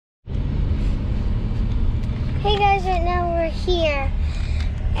Hey guys, right now we're here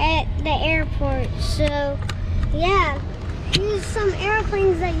at the airport. So, yeah, here's some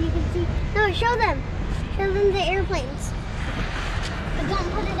airplanes that you can see. No, show them. Show them the airplanes. But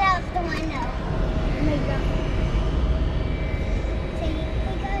don't put it out the window. There you go. Say,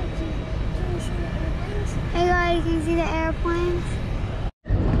 hey guys, can you see the airplanes?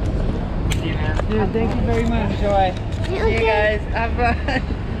 Hey guys, can you see the airplanes? Dude, thank you very much, Joy. See you guys. Have fun.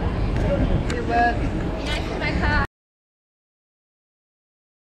 See you, bud. Be nice to my car.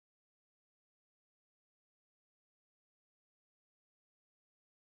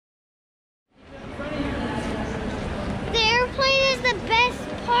 The airplane is the best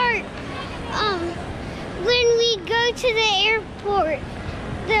part. When we go to the airport,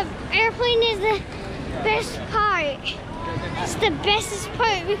 the airplane is the best part. It's the bestest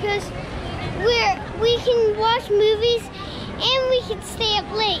part because we can watch movies and we can stay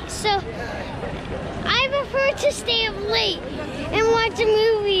up late. So I prefer to stay up late and watch a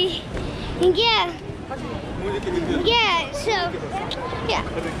movie. And yeah, so yeah,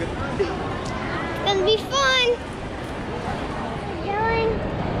 it's gonna be fun.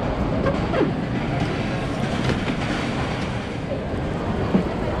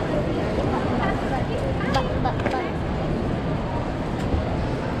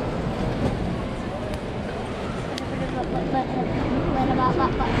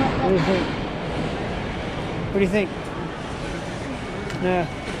 What do you think? No.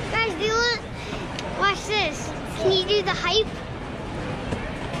 Guys, do you want? Watch this. Can you do the hype?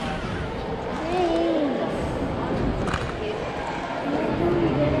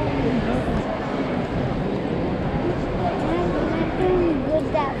 Good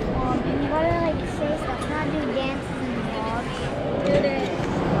that vlog. You gotta like say stuff, not do dances and vlogs. Do this.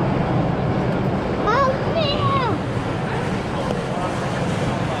 Oh man!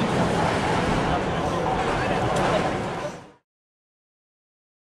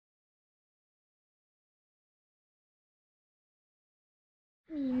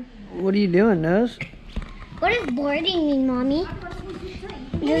 What are you doing, Nose? What does boarding mean, Mommy?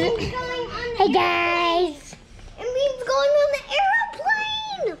 Hey guys! It means going on the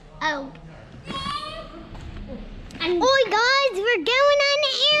airplane! Oh. Oi guys, we're going on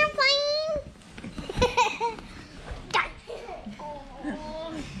the airplane!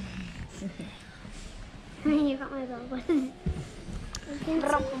 You got my dog.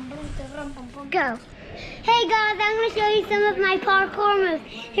 Go. Hey guys, I'm going to show you some of my parkour moves.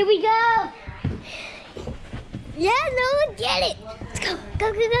 Here we go. Yeah, no one get it. Let's go.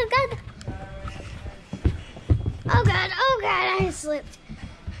 Go, go, go, go. Oh God, I slipped.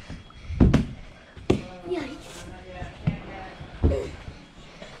 Yikes.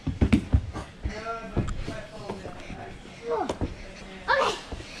 Oh. Okay.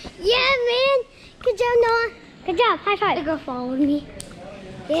 Yeah, man. Good job, Noah. Good job. High five. The girl followed me.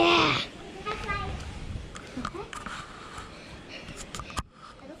 Yeah. High five. Okay.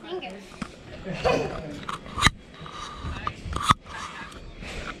 Little fingers.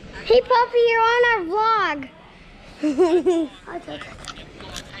 Hey, Puppy, you're on our vlog.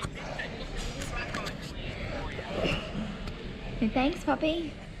 Thanks,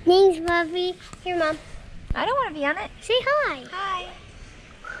 Puppy. Thanks, Puppy. Here, Mom. I don't want to be on it. Say hi. Hi.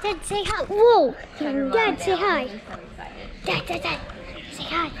 Dad, say hi. Whoa. Dad, Dad, say hi. I'm so excited. Dad. Say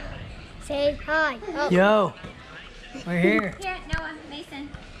hi. Say hi. Oh. Yo, we're here. Here, Noah, Mason.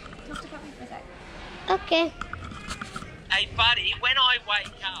 Talk to Puppy for a sec. Okay. Hey buddy, when I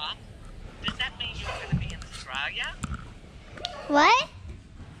wake up, does that mean you're going to be in Australia? What?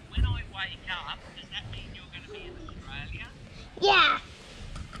 When I wake up, does that mean you're going to be in Australia? Yeah.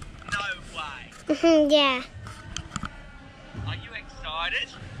 No way. Yeah. Are you excited?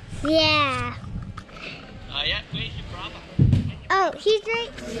 Yeah. Oh yeah? Where's your brother? Oh, he's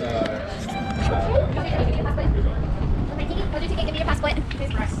right. Give me your passport.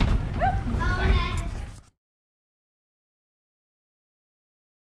 Here's Bryce.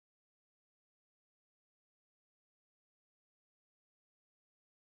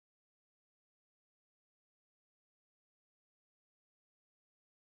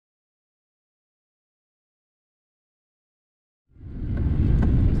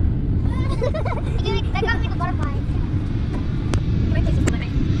 That got me the butterfly.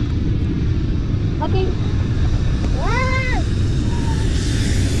 Okay. Wow.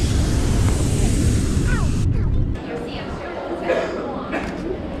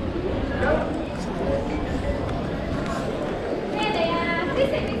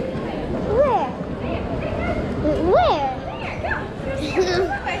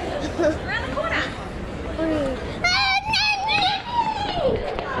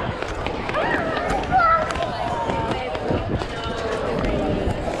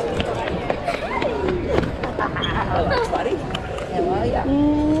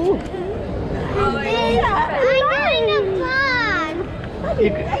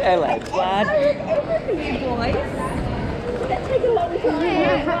 Hello, bud.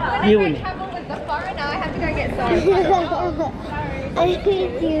 You and Travel with the foreigner. I have to go get some. I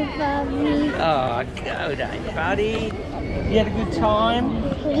hate you, Bobby. Oh, go day, buddy. You had a good time?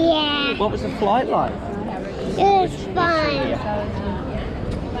 Yeah, What was the flight like? it was fun.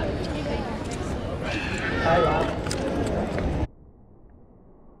 Hello.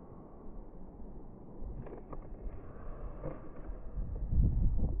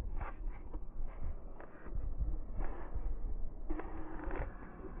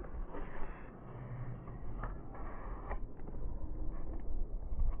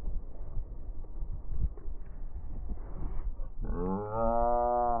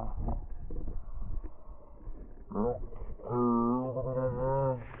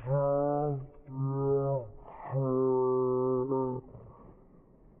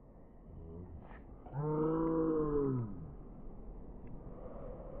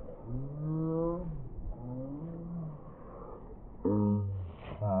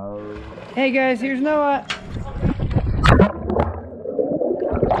 Hey guys, here's Noah. I'm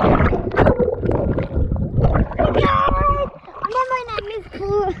on my name is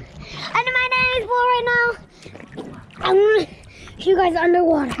Blue. And my name is Blue right now. I'm gonna show you guys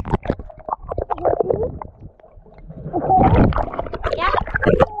underwater. Yeah.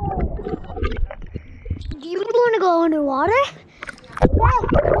 Do you want to go underwater? Yeah.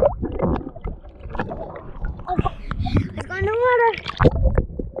 Okay. Let's go underwater.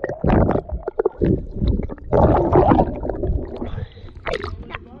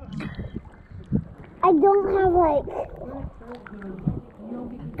 I don't have like.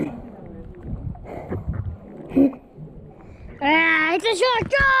 It's a short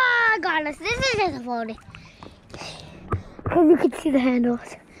dog on us. This is just a floaty. Because you can see the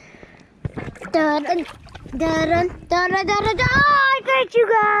handles. Dun dun dun dun dun dun dun dun. Oh, I got you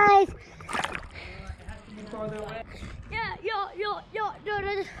guys. Yeah, yo.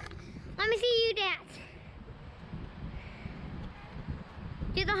 Let me see you dance.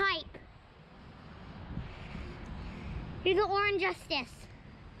 Do the hype. Do the orange justice.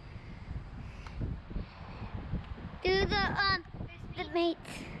 Do the mates.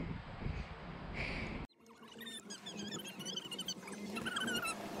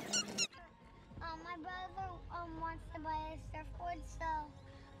 My brother wants to buy a surfboard, so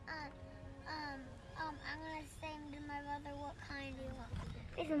I'm gonna say to my brother, what kind do you want?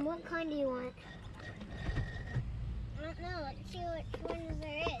 Listen, what kind do you want? I don't know. Let's see which ones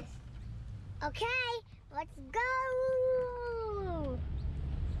there is. Okay, let's go.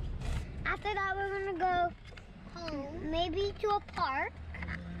 After that, we're gonna go home, maybe to a park.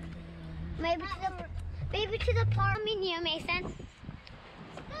 Maybe to the park. I'm in you, Mason.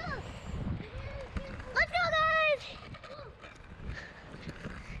 Let's go, guys!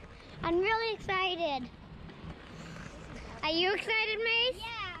 I'm really excited. Are you excited, Mace?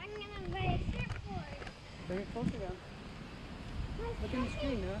 Yeah, I'm gonna buy a surfboard. Bring it closer down. Look at the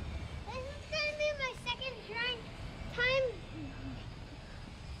screen, huh? This is gonna be my second time.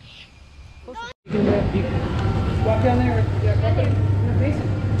 You walk down there. Yeah, walk in the basin.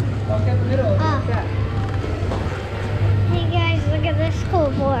 Walk down the middle. Like that. Hey guys, look at this cool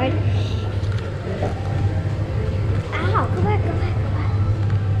board. Ow, go back.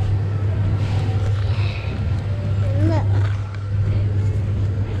 Look.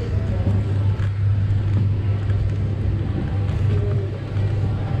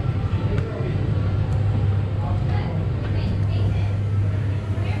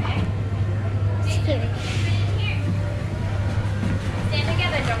 Stand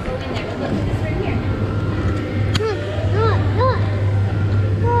together, don't go in there. Look, this right here.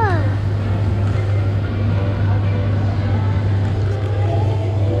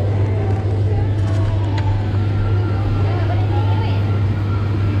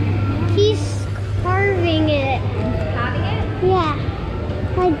 He's carving it. Carving it? Yeah.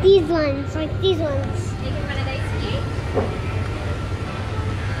 Like these ones. You can run a nice ski.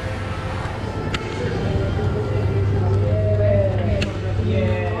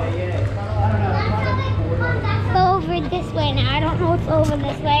 Go over this way now. I don't know what's over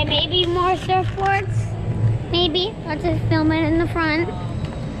this way. Maybe more surfboards. Maybe. Let's just film it in the front.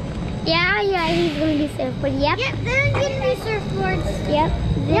 Yeah, he's gonna be surfboard. Yep. Yep, there's gonna be surfboards. Yep.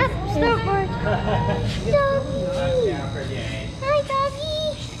 Surfboard. Doggy. Hi, doggy.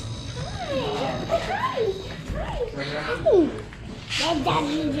 Hi. That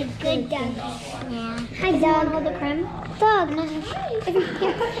doggy's a good dog. Yeah. Hi, dog. Hold the creme. Dog.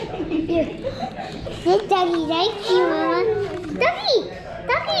 Here. Good doggy. Thank you, Mama. Doggy.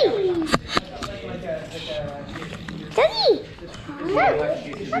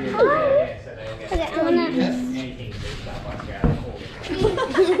 Okay, I'm gonna.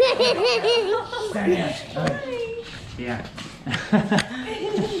 Yeah.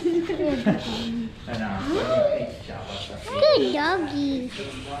 Good doggy.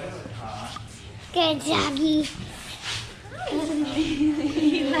 Good doggy.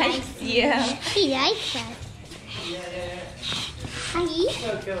 He likes you. He likes us. Hi.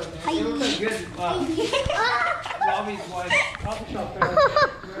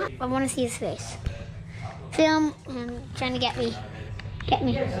 I want to see his face. Film him trying to get me. Get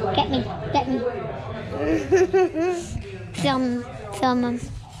me. Get me. Get me. Film him.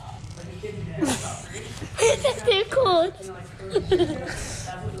 That's too cool.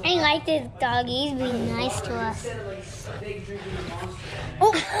 I like this dog. He's being nice to us.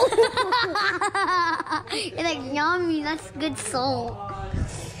 Oh. It's like yummy. That's good salt.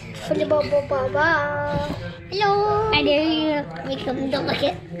 Hello. I dare you to make him don't lick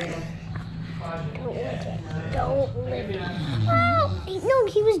it. Don't lick it. Oh, no,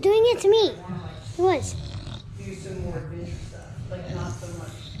 he was doing it to me. He was.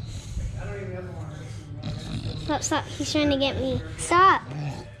 Stop. He's trying to get me. Stop.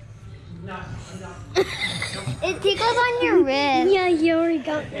 It tickles on your wrist. Yeah, you already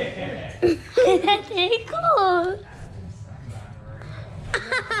got it. That tickles.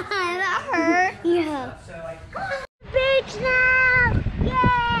 That hurt. Yeah. Beach now!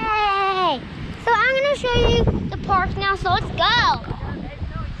 Yay! So I'm going to show you the park now, so let's go.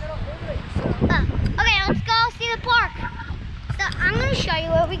 Okay, let's go see the park. So I'm going to show you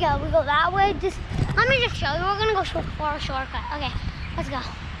where we go. We go that way. Let me just show you. We're going to go for a shortcut. Okay, let's go.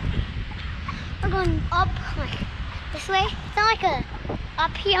 We're going up like this way. It's not like a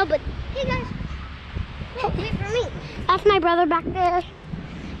uphill, but hey guys, wait for me. That's my brother back there.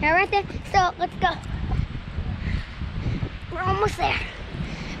 Yeah, right there. So let's go. We're almost there.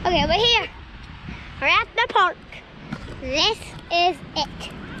 Okay, we're here. We're at the park. This is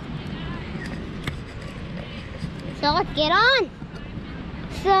it. So let's get on.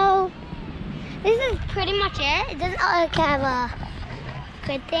 So this is pretty much it. It doesn't look have a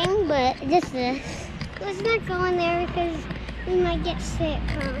good thing, but just this. Let's not go in there because we might get sick,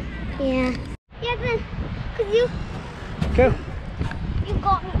 huh? Yeah. Yeah, then, because you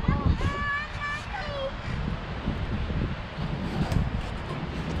got me.